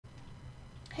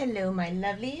Hello, my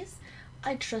lovelies.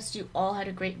 I trust you all had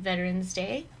a great Veterans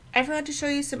Day. I forgot to show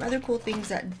you some other cool things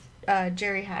that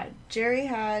Jerry had. Jerry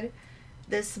had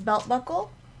this belt buckle.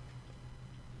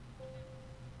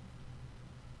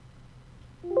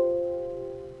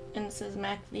 And it says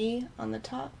MacV on the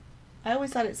top. I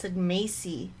always thought it said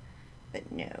Macy,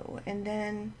 but no. And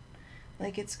then,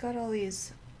 like, it's got all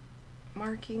these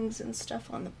markings and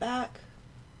stuff on the back.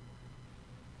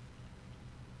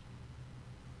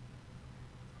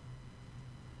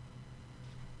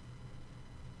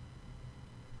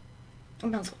 I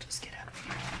might as well just get out of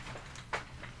here.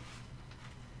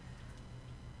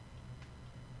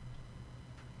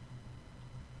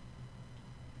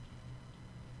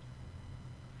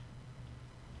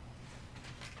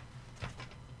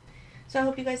 So I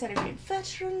hope you guys had a great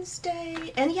Veterans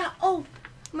Day. And yeah, oh,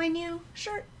 my new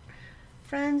shirt.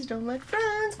 Friends don't let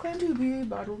friends claim to be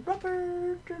bottled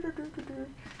rubber.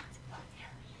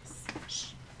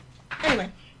 Anyway.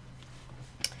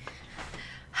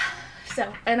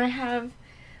 So, and I have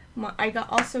my,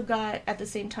 also got at the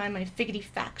same time my Figgity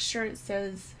Facts shirt. It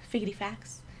says Figgity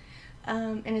Facts.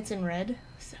 And it's in red.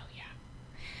 So yeah.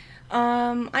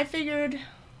 I figured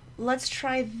let's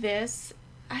try this.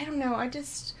 I don't know, I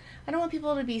don't want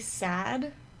people to be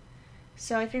sad.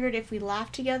 So I figured if we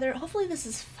laugh together, hopefully this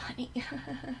is funny.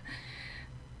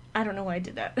 I don't know why I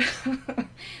did that.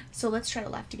 So let's try to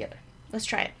laugh together. Let's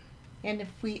try it. And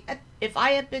if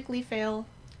I epically fail,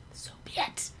 so be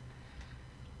it.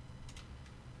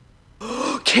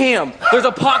 Cam, there's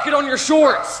a pocket on your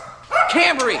shorts.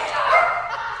 Camry.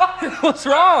 What's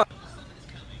wrong?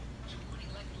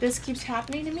 This keeps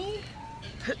happening to me?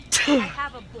 I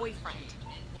have a boyfriend.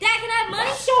 Dad, can I have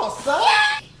money? Sure, son.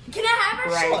 Yeah. Can I have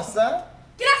her? Right. Sure, son.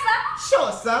 Can I stop?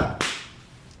 Sure, son.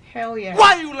 Hell yeah.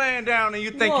 Why you laying down and you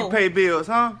think Whoa. you pay bills,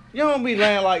 huh? You don't be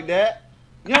laying like that.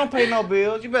 You don't pay no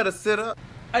bills. You better sit up.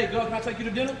 Hey, girl, can I take you to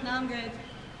dinner? No, I'm good.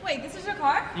 Wait, this is your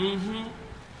car? Mm-hmm.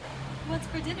 What's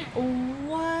for dinner?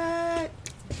 What?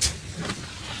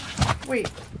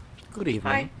 Wait. Good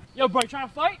evening. Hi. Yo, bro, you trying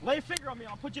to fight? Lay a finger on me,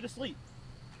 I'll put you to sleep.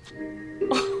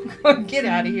 Get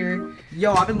out of here.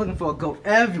 Yo, I've been looking for a goat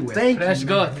everywhere. Thank you. That's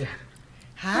good.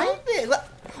 Hi there.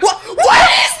 What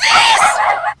is this?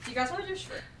 Do you guys want to do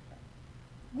shrimp?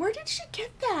 Where did she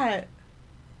get that?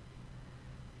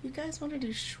 You guys want to do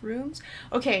shrooms?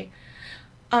 Okay.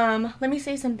 Let me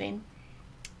say something.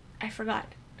 I forgot.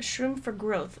 A shroom for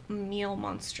growth. Meal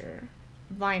monster.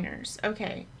 Viners.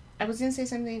 Okay. I was gonna say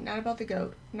something not about the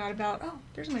goat. Not about... Oh,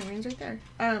 there's my rings right there.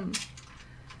 Not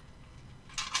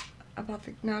about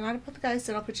the guy who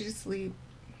said I'll put you to sleep.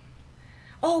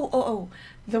 Oh.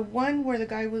 The one where the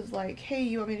guy was like, hey,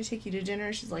 you want me to take you to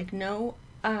dinner? She's like, no.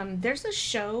 There's a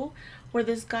show where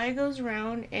this guy goes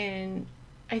around and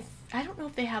I don't know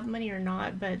if they have money or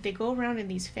not, but they go around in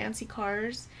these fancy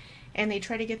cars and they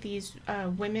try to get these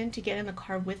women to get in the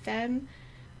car with them.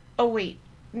 Oh, wait.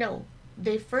 No.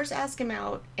 They first ask him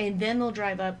out and then they'll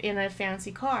drive up in a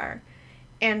fancy car.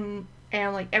 And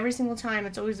like every single time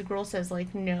it's always the girl says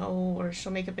like no, or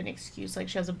she'll make up an excuse like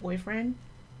she has a boyfriend.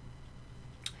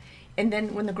 And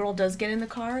then when the girl does get in the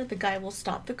car, the guy will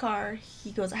stop the car.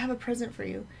 He goes, I have a present for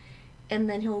you. And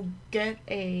then he'll get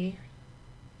a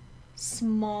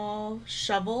small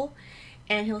shovel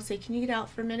and he'll say, can you get out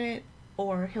for a minute?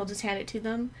 Or he'll just hand it to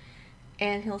them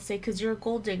and he'll say, because you're a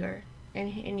gold digger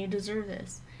and you deserve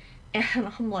this. And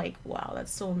I'm like, wow,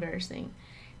 that's so embarrassing.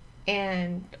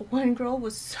 And one girl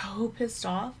was so pissed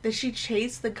off that she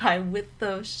chased the guy with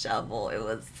the shovel. It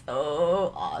was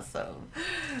so awesome.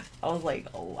 I was like,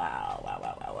 oh,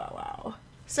 wow.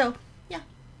 So, yeah.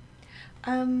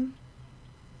 I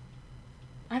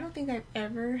don't think I've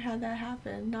ever had that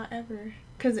happen. Not ever.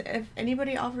 Because if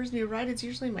anybody offers me a ride, it's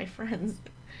usually my friends. I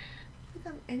don't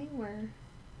think I'm anywhere.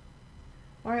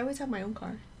 Or I always have my own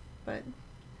car. But,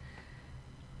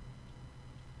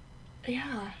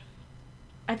 yeah.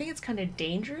 I think it's kind of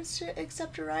dangerous to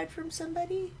accept a ride from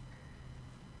somebody.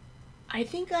 I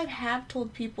think I have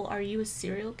told people, are you a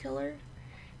serial killer?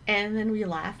 And then we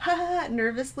laugh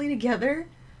nervously together.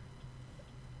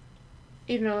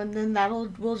 You know, and then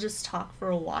we'll just talk for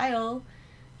a while.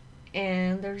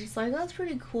 And they're just like, oh, that's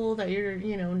pretty cool that you're,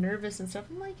 you know, nervous and stuff.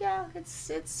 I'm like, yeah,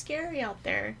 it's scary out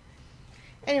there.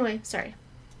 Anyway, sorry.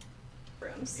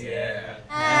 Rooms. Yeah.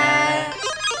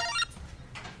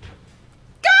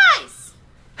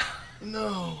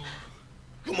 No.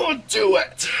 Come on, do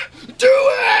it. Do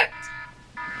it.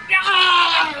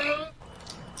 Ah!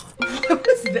 What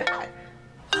was that?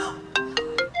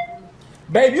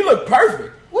 Babe, you look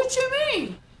perfect. What you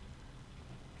mean?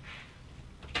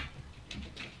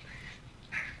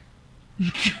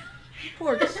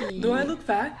 Poor kid. Do I look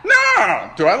fat?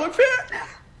 No. Do I look fit?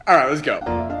 Alright, let's go.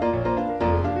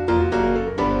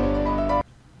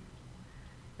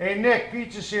 Hey, Nick,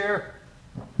 pizza's here.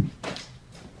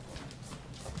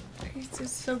 It's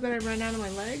just so good I run out of my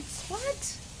legs.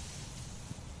 What?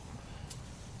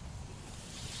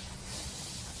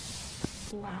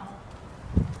 Wow.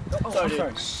 Oh, I'm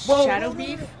sorry. Shadow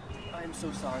beef? I'm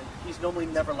so sorry. He's normally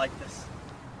never like this.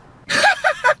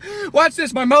 Watch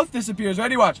this. My mouth disappears.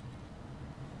 Ready? Watch.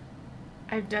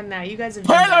 I've done that. You guys have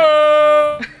done that.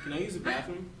 Hello. Can I use the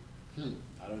bathroom?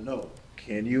 I don't know.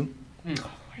 Can you? I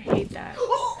hate that.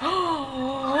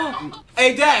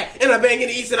 Hey, Dad, and I bang in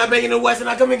the east and I bang in the west and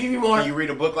I come and give you more. Can you read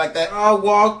a book like that? I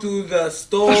walk through the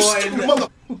store and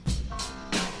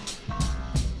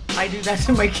I do that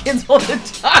to my kids all the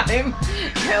time.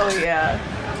 Hell yeah.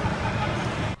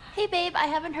 Hey babe, I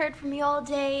haven't heard from you all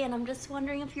day and I'm just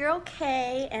wondering if you're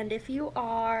okay, and if you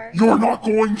are... You're not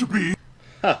going to be.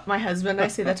 My husband, I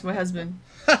say that to my husband.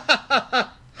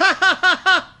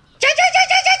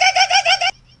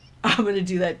 I'm gonna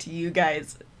do that to you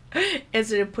guys.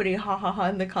 Instead of putting ha ha ha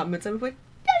in the comments, I'm putting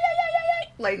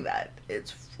like that. It's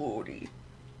 40.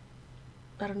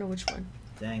 I don't know which one.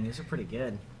 Dang, these are pretty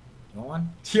good. You want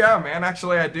one? Yeah, man.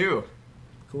 Actually, I do.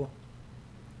 Cool.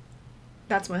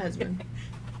 That's my husband.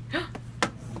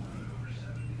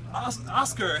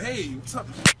 Oscar, hey, what's up?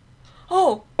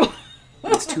 Oh!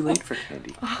 It's too late for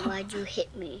candy. Why'd you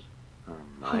hit me?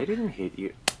 I didn't hit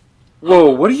you.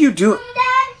 Whoa, what are you doing?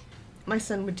 My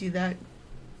son would do that.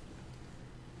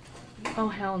 Oh,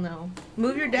 hell no.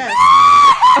 Move your desk.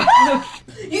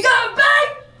 You got a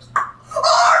bang!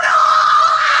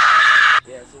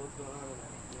 Yeah, so what's going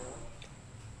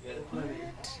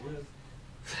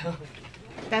on?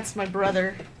 That's my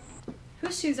brother.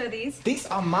 Whose shoes are these? These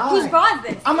are mine. Whose bra is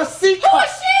this? I'm a secret. Who is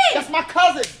she? That's my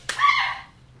cousin.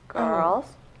 Girls,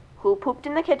 who pooped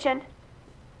in the kitchen?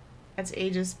 That's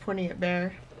Aegis pointing at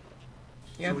Bear.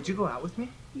 So would you go out with me?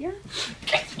 Yeah.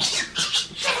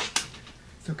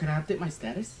 So can I update my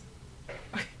status?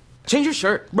 Change your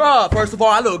shirt. Bruh, first of all,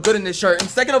 I look good in this shirt. And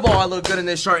second of all, I look good in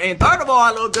this shirt. And third of all,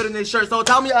 I look good in this shirt. So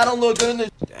tell me I don't look good in this.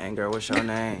 Dang, girl, what's your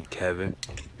name? Kevin.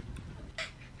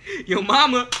 Yo,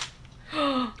 mama.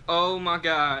 Oh my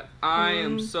God. I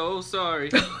am so sorry.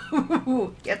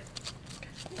 Yep.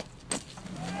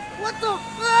 What the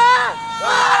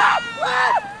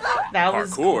That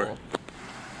was Parkour. cool.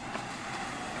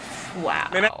 Wow.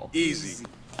 Man, that's easy.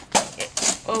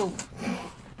 Oh.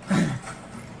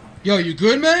 Yo, you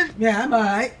good, man? Yeah, I'm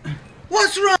alright.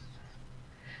 What's wrong?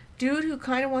 Dude who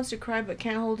kind of wants to cry but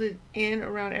can't hold it in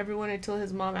around everyone until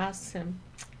his mom asks him.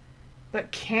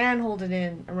 But can hold it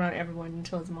in around everyone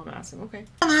until his mom asks him. Okay.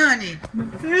 Honey.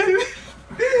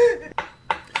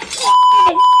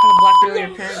 Had a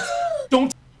blackberry appearance.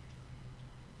 Don't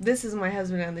This is my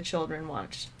husband and the children.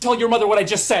 Watch. tell your mother what I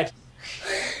just said.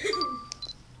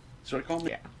 So I call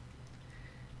me. Yeah.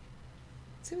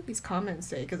 Let's see what these comments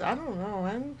say, because I don't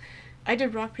know. I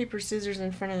did rock, paper, scissors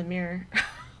in front of the mirror.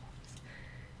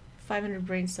 500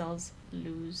 brain cells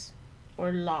lose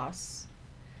or loss.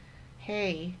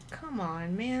 Hey, come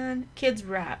on, man. Kids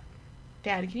rap.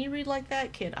 Dad, can you read like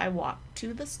that? Kid, I walk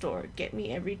to the store. Get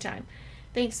me every time.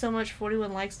 Thanks so much.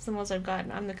 41 likes is the most I've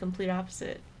gotten. I'm the complete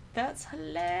opposite. That's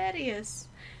hilarious.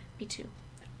 Me too.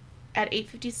 At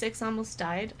 8:56, almost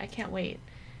died. I can't wait.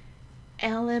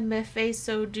 LMFA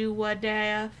so do what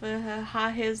ha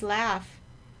his laugh.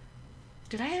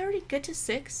 Did I already get to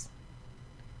 6?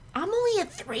 I'm only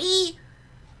at 3.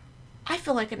 I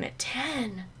feel like I'm at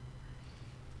 10.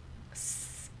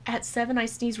 At 7, I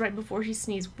sneeze right before he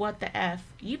sneezed. What the F?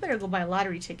 You better go buy a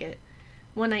lottery ticket.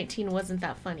 119 wasn't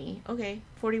that funny. Okay.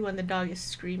 41, the dog is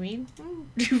screaming.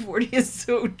 240 is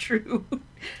so true.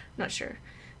 Not sure.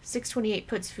 628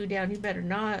 puts food down. You better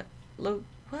not.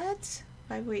 What?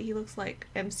 508, he looks like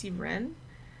MC Ren.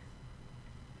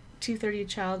 230,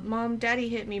 child. Mom, daddy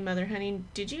hit me, mother, honey.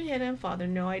 Did you hit him? Father,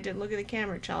 no, I didn't. Look at the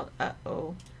camera, child.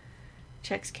 Uh-oh.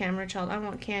 Checks camera, child. I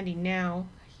want candy now.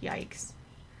 Yikes.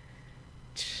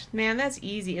 Man, that's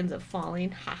easy. Ends up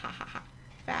falling. Ha ha ha ha.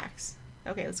 Facts.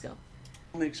 Okay, let's go.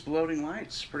 The exploding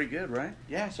lights, pretty good, right?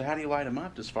 Yeah, so how do you light them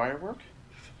up? Does firework?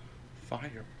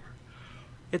 Firework.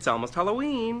 It's almost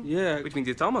Halloween. Yeah. Which means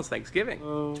it's almost Thanksgiving.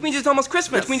 Which means it's almost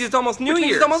Christmas. Which means it's almost New Which means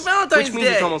Year's. it's almost Valentine's Which means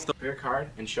it's Day. almost the Your card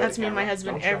and show That's the me and my camera.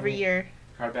 husband Don't show every me. year.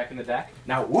 Card back in the deck.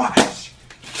 Now watch.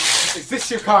 Is this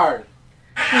your card?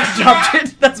 Dropped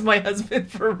it. That's my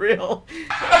husband for real. It's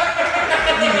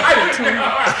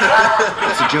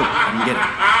a joke. I didn't get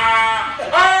it.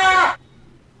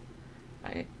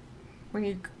 When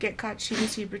you get caught cheating,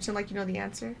 so you pretend like you know the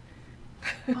answer.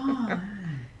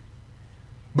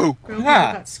 Boo. Girl, people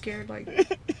got scared like.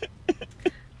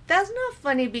 That's not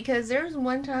funny because there was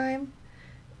one time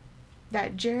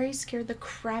that Jerry scared the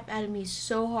crap out of me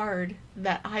so hard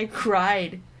that I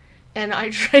cried. And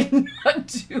I tried not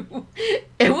to.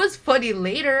 It was funny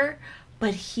later,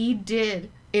 but he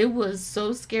did. It was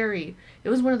so scary. It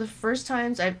was one of the first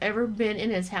times I've ever been in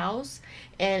his house,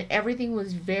 and everything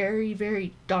was very,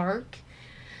 very dark.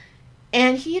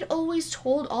 And he had always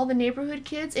told all the neighborhood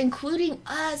kids, including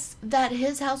us, that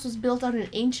his house was built on an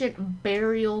ancient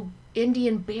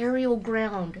Indian burial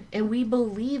ground. And we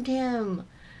believed him.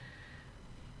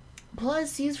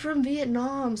 Plus, he's from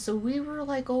Vietnam, so we were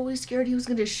like always scared he was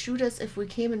going to shoot us if we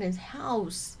came in his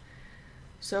house.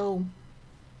 So,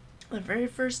 the very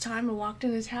first time I walked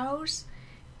in his house,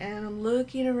 and I'm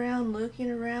looking around,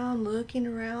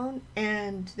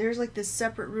 and there's like this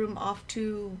separate room off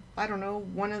to, I don't know,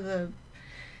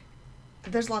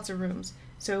 there's lots of rooms.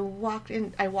 So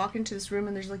I walk into this room,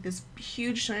 and there's like this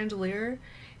huge chandelier,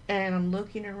 and I'm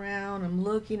looking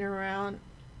around.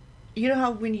 You know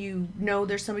how when you know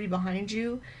there's somebody behind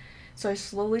you? So I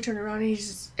slowly turn around,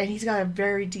 and he's got a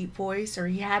very deep voice, or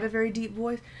he had a very deep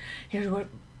voice. He just went,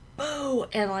 boo!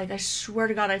 And like, I swear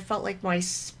to God, I felt like my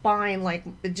spine, like,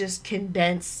 it just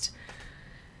condensed.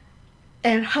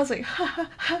 And I was like, ha ha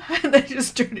ha, and I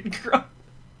just started crying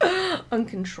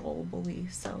uncontrollably.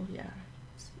 So yeah,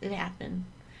 it happened.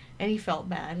 And he felt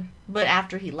bad. But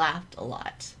after, he laughed a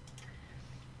lot.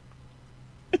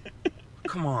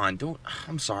 Come on,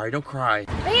 I'm sorry, don't cry.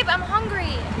 Babe, I'm hungry.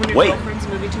 When your Wait. girlfriend's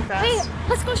moving too fast. Babe,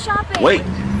 let's go shopping. Wait.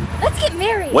 Let's get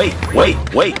married.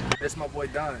 Wait. That's my boy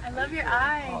Don. I love your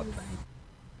eyes.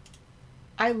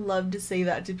 I love to say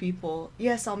that to people.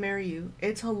 Yes, I'll marry you.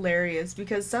 It's hilarious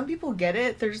because some people get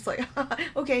it. They're just like,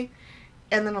 okay.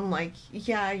 And then I'm like,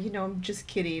 yeah, I'm just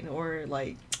kidding. Or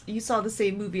like, you saw the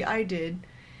same movie I did.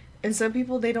 And some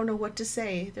people, they don't know what to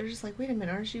say. They're just like, wait a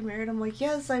minute, aren't you married? I'm like,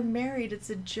 yes, I'm married. It's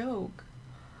a joke.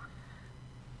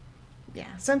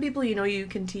 Yeah, some people, you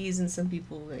can tease, and some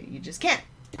people you just can't.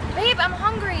 Babe, I'm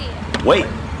hungry. Wait.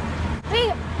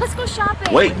 Babe, let's go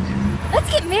shopping. Wait. Let's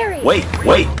get married. Wait.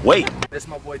 That's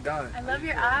my boy Don. I love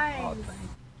your eyes.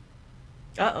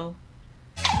 Uh-oh.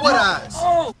 What eyes?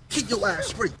 Oh! Keep your eyes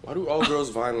straight. Why do all girls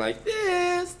vine like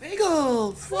this? They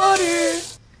go water,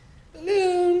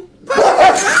 balloon.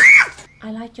 I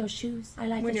like your shoes. I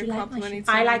like When that you're you like my complimenting shoes.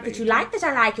 I like that you somebody. like that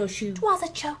I like your shoes. It was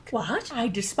a joke. What? I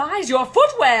despise your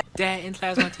footwear. Dad, in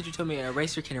class, my teacher told me an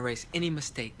eraser can erase any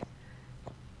mistake.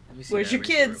 Let me see Where's that your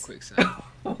eraser kids? real quick, son.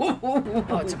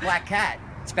 Oh, it's a black cat.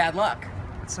 It's bad luck.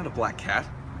 It's not a black cat.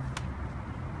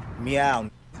 Meow.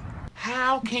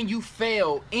 How can you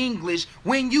fail English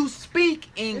when you speak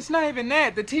English? It's not even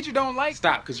that. The teacher don't like.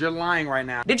 Stop, because you're lying right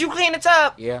now. Did you clean the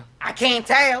tub? Yeah. I can't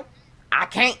tell. I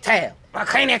can't tell. Well,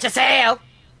 clean it yourself.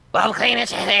 Well, clean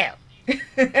it yourself.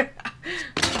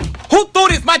 Who threw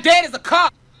this? My dad is a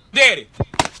cop. Daddy.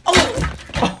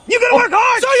 You gonna work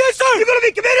hard? So yes, sir. You gonna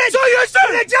be committed? So yes, sir.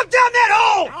 You gonna jump down that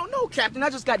hole? I don't know, Captain. I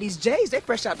just got these J's. They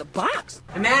fresh out the box.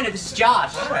 Amanda, this is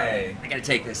Josh. Hey. I gotta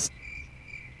take this.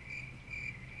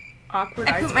 Awkward.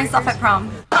 I pooped myself at prom.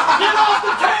 Get off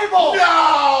the table!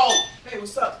 No! Hey,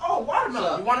 what's up? Oh,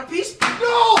 watermelon. You want a piece?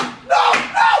 No!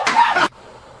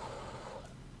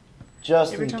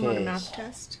 Just Every in time on a case. math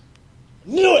test.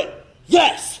 Knew it!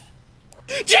 Yes!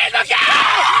 Jay, look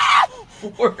out!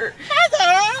 Heather!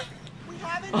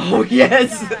 Oh,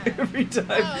 yes. Every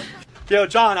time. Yo,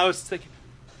 John, I was thinking.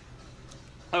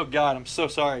 Oh, God, I'm so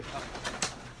sorry.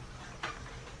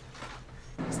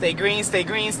 Stay green, stay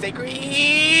green, stay green.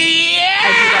 I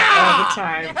do that all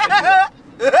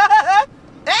the time.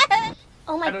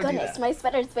 Oh my I don't do goodness, that. my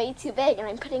sweater's way too big and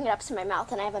I'm putting it up to my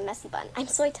mouth and I have a messy bun. I'm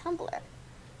soy tumbler.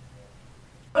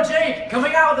 Oh, Jake,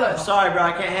 coming out with us. Sorry, bro,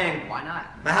 I can't hang. Why not?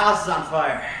 My house is on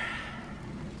fire.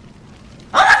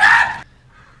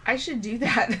 I should do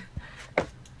that.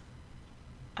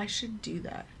 I should do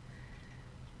that.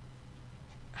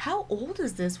 How old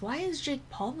is this? Why is Jake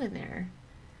Paul in there?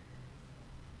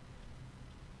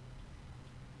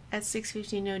 At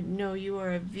 6:15, no, you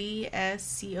are a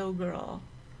VSCO girl.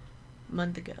 A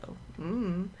month ago.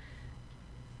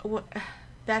 What?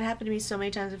 That happened to me so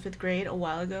many times in 5th grade a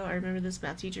while ago. I remember this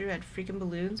math teacher who had freaking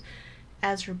balloons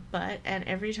as her butt, and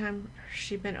every time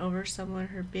she bent over someone,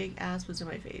 her big ass was in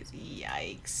my face.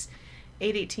 Yikes.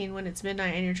 8:18 when it's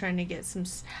midnight and you're trying to get some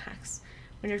snacks.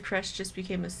 When your crush just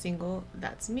became a single,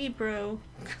 that's me, bro.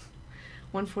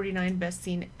 149, best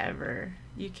scene ever.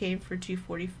 You came for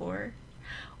 244.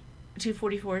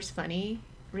 244 is funny.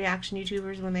 Reaction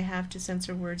YouTubers when they have to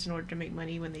censor words in order to make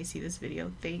money when they see this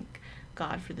video. Thank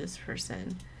God for this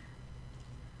person.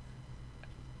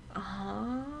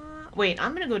 Wait,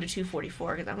 I'm gonna go to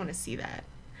 244 because I want to see that.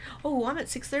 Oh, I'm at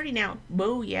 6:30 now.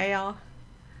 Boo, yeah.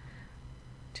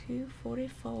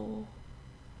 2:44.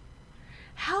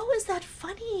 How is that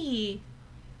funny?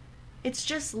 It's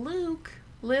just Luke.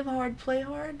 Live hard, play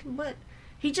hard. What?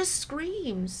 He just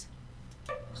screams.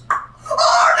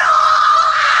 Oh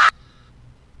no!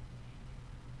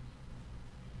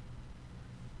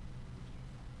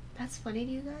 That's funny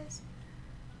to you guys?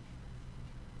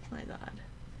 Oh my god.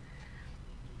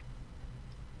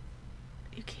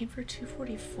 You came for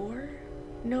 2:44?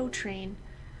 No, Train.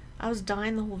 I was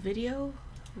dying the whole video?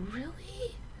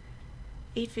 Really?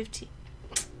 8:15.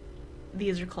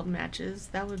 These are called matches.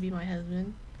 That would be my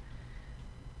husband.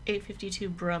 8:52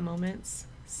 bruh moments.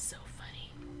 So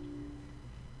funny.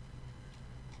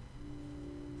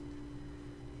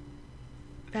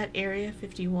 That Area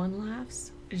 51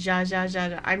 laughs. Ja ja ja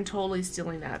ja. I'm totally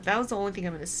stealing that. That was the only thing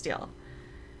I'm gonna steal.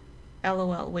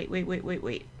 LOL.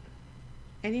 Wait.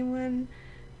 Anyone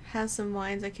has some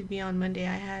lines I could be on Monday?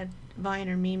 I had Vine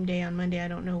or meme day on Monday. I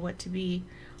don't know what to be.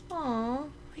 Aw,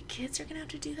 my kids are gonna have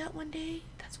to do that one day?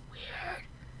 That's weird.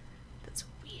 That's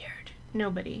weird.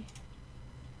 Nobody.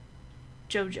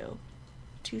 Jojo.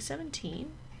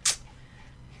 217.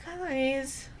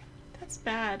 Guys, that's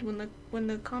bad when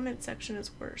the comment section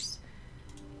is worse.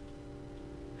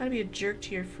 How to be a jerk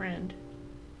to your friend.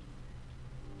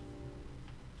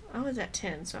 I was at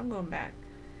 10, so I'm going back.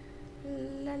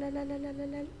 La la la la la la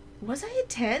la. Was I at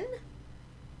 10?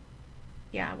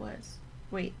 Yeah, I was.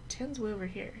 Wait, 10's way over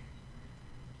here.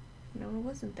 No, it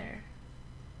wasn't there.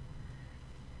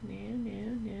 No.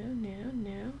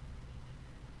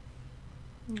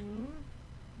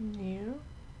 I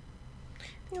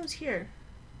think it was here.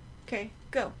 Okay,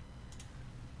 go.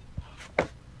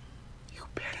 You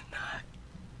better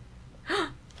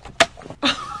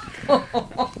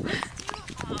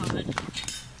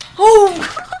Oh!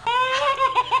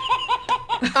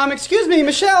 Excuse me,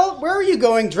 Michelle, where are you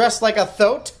going dressed like a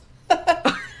thoat?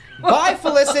 Bye,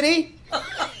 Felicity.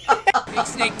 Big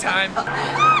snake time.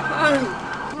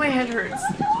 My head hurts.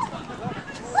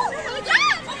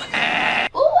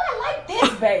 Ooh, I like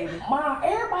this, baby. Mom,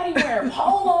 everybody wear a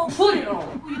polo. Put it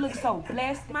on. You look so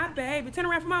blessed. My baby. Turn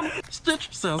around for mama. Stitch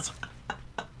yourselves.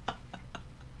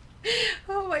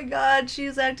 Oh my god,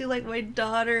 she's acting like my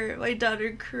daughter. My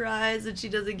daughter cries and she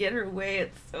doesn't get her way.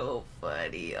 It's so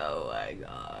funny. Oh my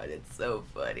god, it's so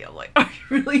funny. I'm like, are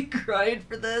you really crying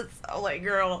for this? I'm like,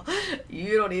 girl,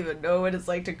 you don't even know what it's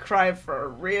like to cry for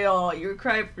real. You're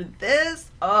crying for this?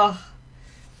 Ugh.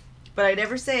 But I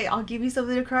never say, I'll give you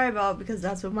something to cry about, because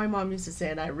that's what my mom used to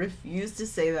say, and I refuse to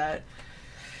say that.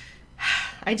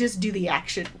 I just do the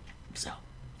action. So,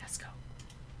 let's go.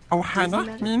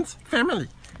 Ohana means family.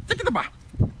 Think of the bar.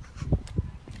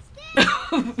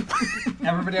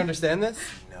 Everybody understand this?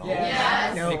 No.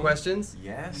 Yes. Any questions?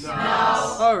 Yes. No.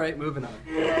 All right, moving on.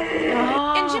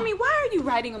 And Jimmy, why are you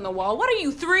writing on the wall? What are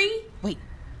you, 3? Wait,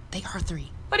 they are 3.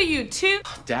 What are you, 2?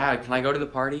 Dad, can I go to the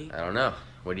party? I don't know.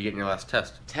 What did you get in your last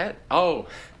test? Oh,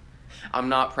 I'm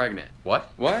not pregnant.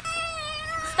 What? What?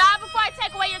 Stop before I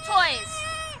take away your toys.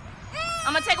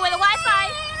 I'm gonna take away the Wi-Fi.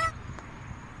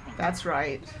 That's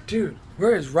right. Dude,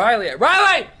 where is Riley at?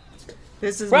 Riley!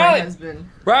 This is Riley! my husband.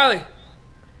 Riley!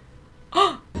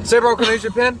 Say, bro, can I use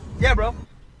your pen? Yeah, bro.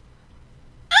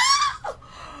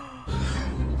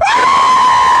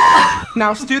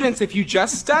 Now, students, if you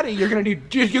just study, you're gonna do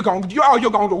perfect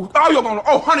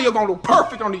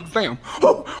on the exam.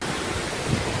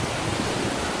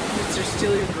 Mr.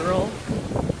 Steal Your Girl.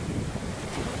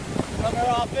 Come here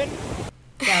often.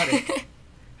 Got it.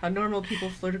 How normal people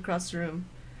flirt across the room.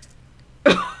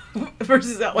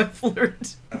 Versus how I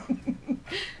flirt.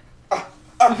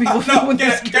 People feel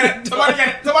Get it. Somebody get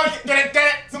it.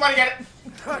 Somebody get it.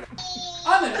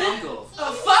 I'm an uncle.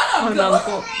 A fun I'm an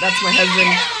uncle. That's my husband.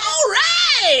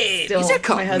 Alright! Still, These are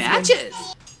called my husband. matches.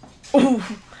 Oh,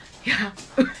 yeah.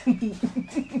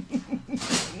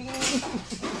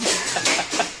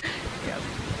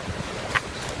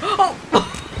 Oh.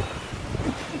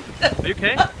 Are you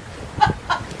okay?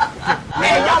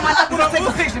 Man, y'all might not want to take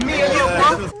a picture. Me and you, bro.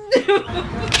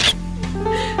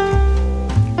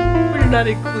 We're not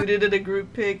included in a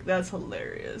group pic. That's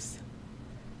hilarious.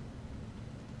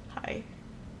 Hi.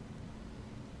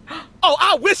 Oh,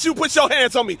 I wish you put your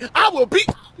hands on me. I will beat.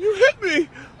 You hit me.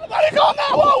 Somebody call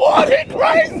 911. He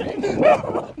crazy.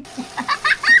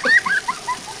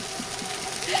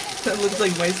 That looks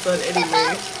like my son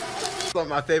anyway. But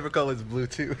my favorite color is blue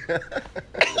too.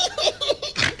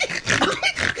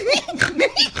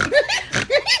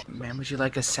 Ma'am, would you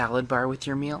like a salad bar with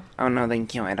your meal? Oh no,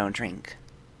 thank you, I don't drink.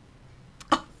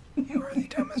 You are the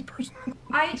dumbest person.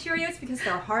 I eat Cheerios because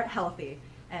they're heart healthy,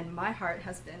 and my heart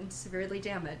has been severely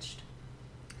damaged.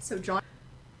 So John.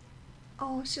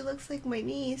 Oh, she looks like my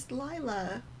niece,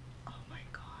 Lila. Oh my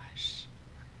gosh.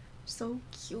 So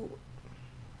cute.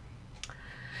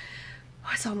 Oh,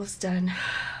 it's almost done.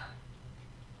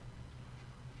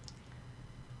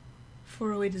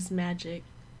 408 is magic.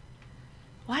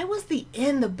 Why was the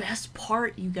end the best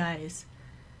part, you guys?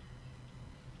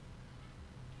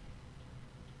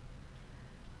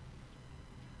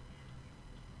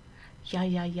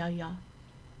 Yeah.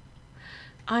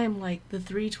 I am like, the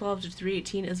 312 to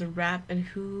 318 is a wrap, and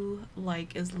who,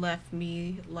 like, is left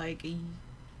me like a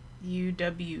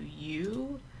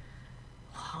UWU?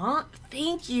 Huh?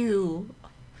 Thank you!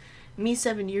 Me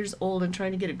 7 years old and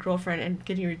trying to get a girlfriend and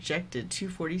getting rejected,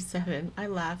 247. I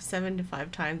laughed 7 to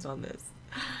 5 times on this.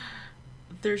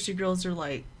 Thirsty girls are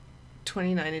like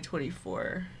 29 and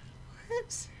 24.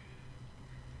 What?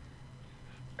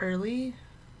 Early?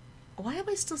 Why am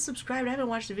I still subscribed? I haven't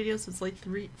watched a video since like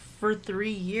 3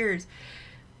 years.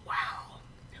 Wow.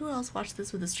 Who else watched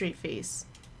this with a straight face?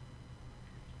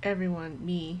 Everyone.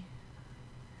 Me.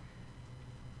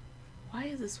 Why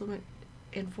is this woman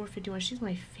in 451? She's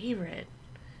my favorite.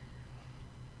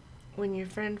 When your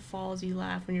friend falls, you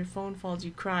laugh. When your phone falls, you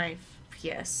cry.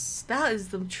 Yes. That is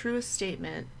the truest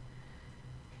statement.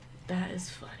 That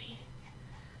is funny.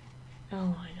 Oh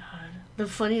my god. The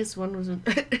funniest one was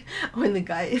when the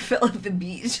guy fell at the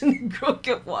beach and the girl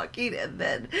kept walking, and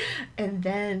then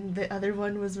the other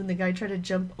one was when the guy tried to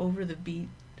jump over the beach.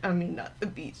 I mean, not the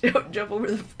beach. Jump over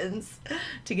the fence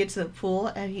to get to the pool,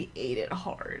 and he ate it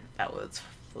hard. That was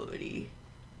funny.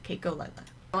 Okay, go Lila.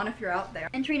 On if you're out there.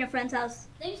 Entering a friend's house.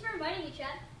 Thanks for inviting me,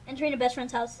 Chad. Entering a best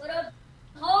friend's house. What up?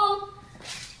 Home.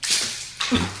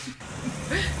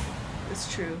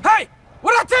 It's true. Hey!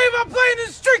 What I tell you about playing in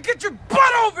the street? Get your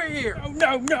butt over here!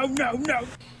 No.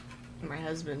 My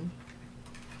husband.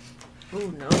 Oh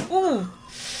no. Ooh.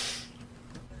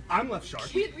 I'm left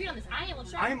shark. We agreed on this. I am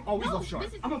left shark. I am always No, left shark.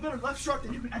 this is- I'm a better left shark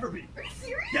than you can ever be. Are you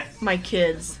serious? Yes. My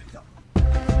kids.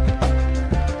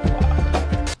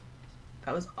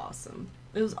 That was awesome.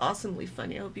 It was awesomely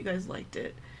funny. I hope you guys liked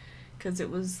it, because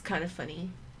it was kind of funny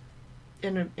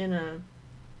in a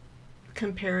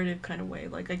comparative kind of way.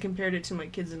 Like, I compared it to my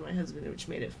kids and my husband, which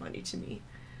made it funny to me.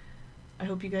 I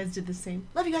hope you guys did the same.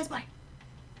 Love you guys. Bye.